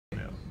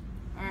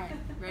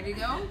Ready to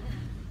go?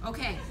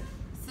 Okay,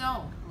 so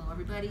hello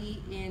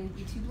everybody in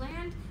YouTube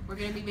land. We're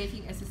going to be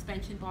making a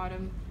suspension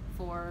bottom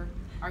for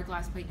our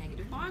glass plate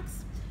negative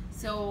box.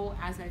 So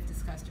as I've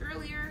discussed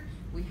earlier,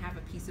 we have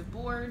a piece of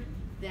board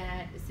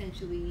that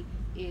essentially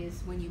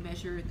is, when you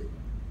measure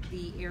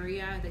the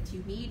area that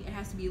you need, it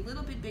has to be a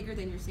little bit bigger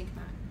than your sink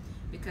mat,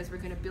 because we're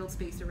going to build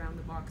space around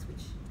the box,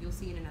 which you'll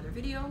see in another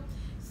video.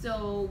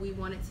 So we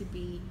want it to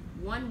be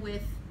 1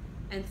 width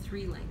and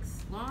 3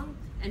 lengths long,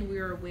 and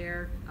we're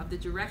aware of the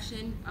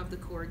direction of the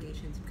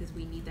corrugations because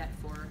we need that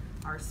for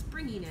our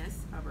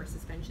springiness of our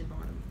suspension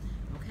bottom.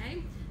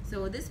 Okay,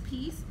 so this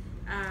piece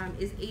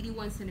is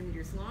 81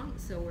 centimeters long,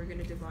 so we're going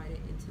to divide it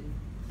into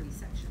 3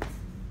 sections.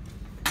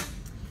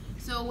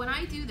 So when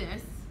I do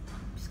this,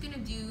 I'm just going to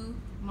do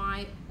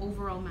my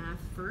overall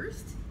math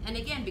first, and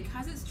again,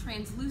 because it's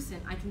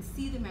translucent, I can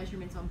see the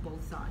measurements on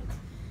both sides.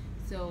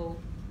 So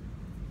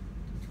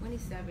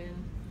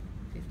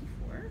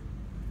 27.54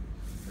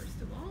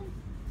 first of all.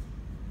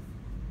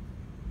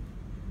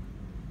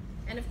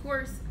 And of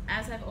course,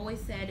 as I've always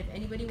said, if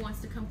anybody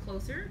wants to come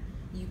closer,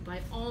 you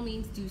by all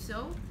means do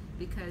so,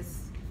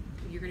 because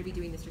you're going to be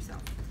doing this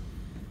yourself.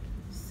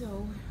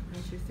 So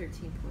measure 13.5.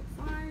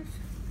 13.5.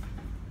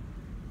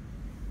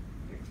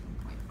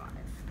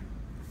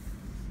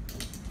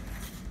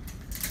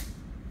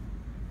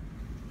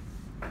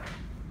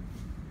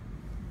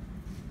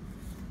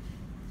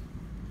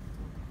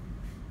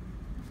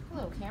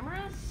 Hello,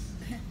 camera.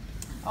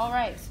 All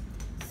right,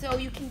 so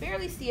you can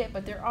barely see it,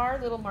 but there are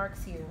little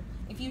marks here.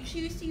 If you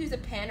choose to use a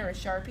pen or a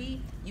Sharpie,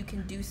 you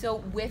can do so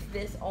with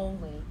this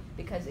only,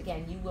 because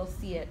again, you will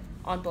see it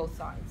on both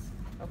sides,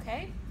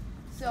 okay?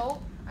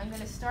 So I'm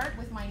gonna start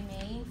with my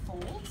main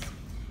folds,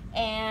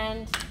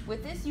 and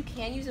with this, you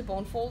can use a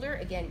bone folder.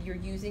 Again, you're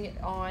using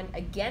it on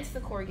against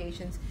the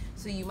corrugations,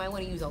 so you might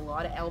wanna use a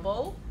lot of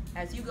elbow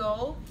as you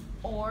go,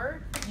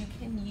 or you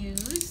can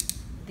use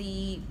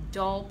the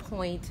dull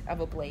point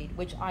of a blade,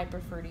 which I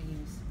prefer to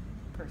use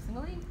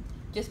personally,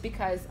 just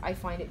because I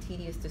find it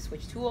tedious to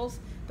switch tools,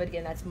 but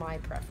again, that's my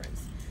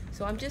preference.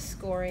 So I'm just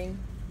scoring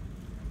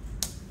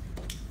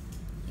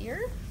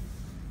here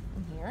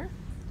and here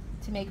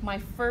to make my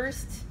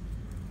first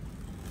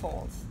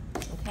folds,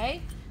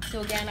 okay?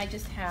 So again, I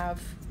just have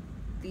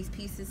these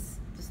pieces,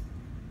 just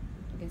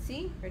you can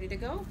see, ready to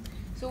go.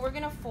 So we're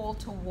gonna fold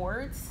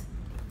towards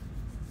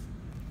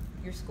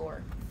your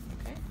score,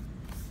 okay?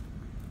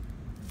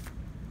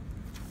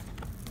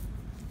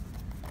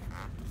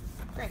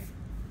 Great.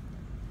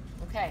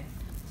 Okay,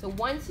 so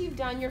once you've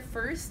done your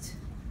first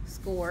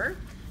score,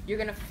 you're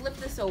gonna flip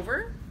this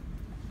over.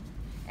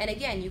 And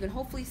again, you can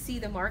hopefully see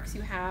the marks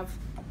you have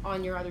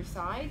on your other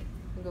side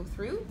and go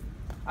through.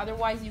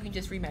 Otherwise, you can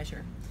just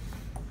remeasure.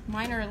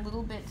 Mine are a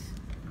little bit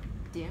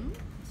dim,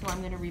 so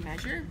I'm gonna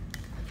remeasure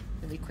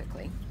really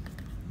quickly.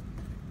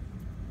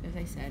 As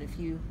I said, if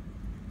you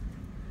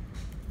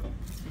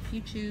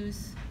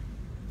choose,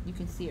 you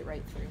can see it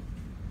right through.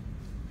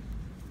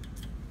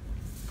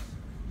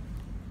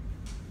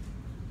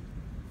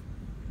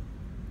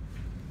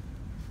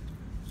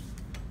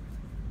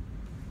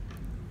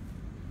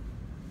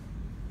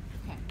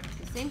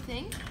 Same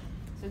thing.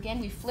 So again,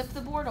 we flip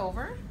the board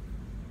over.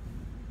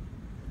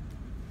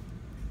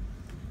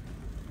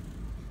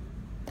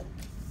 Do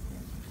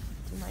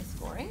my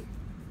scoring.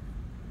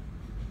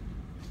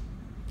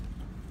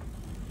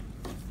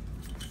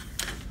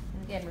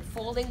 And again, we're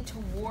folding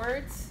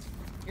towards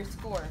your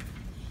score.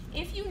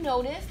 If you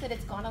notice that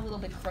it's gone a little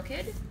bit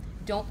crooked,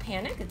 don't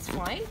panic, it's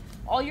fine.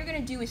 All you're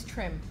gonna do is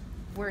trim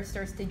where it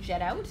starts to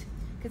jet out,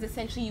 because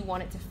essentially you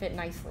want it to fit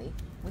nicely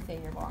within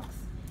your box.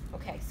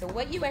 Okay, so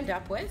what you end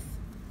up with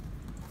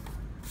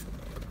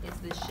is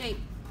this shape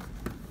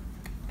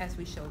as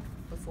we showed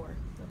before,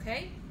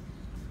 okay?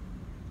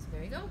 So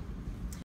there you go.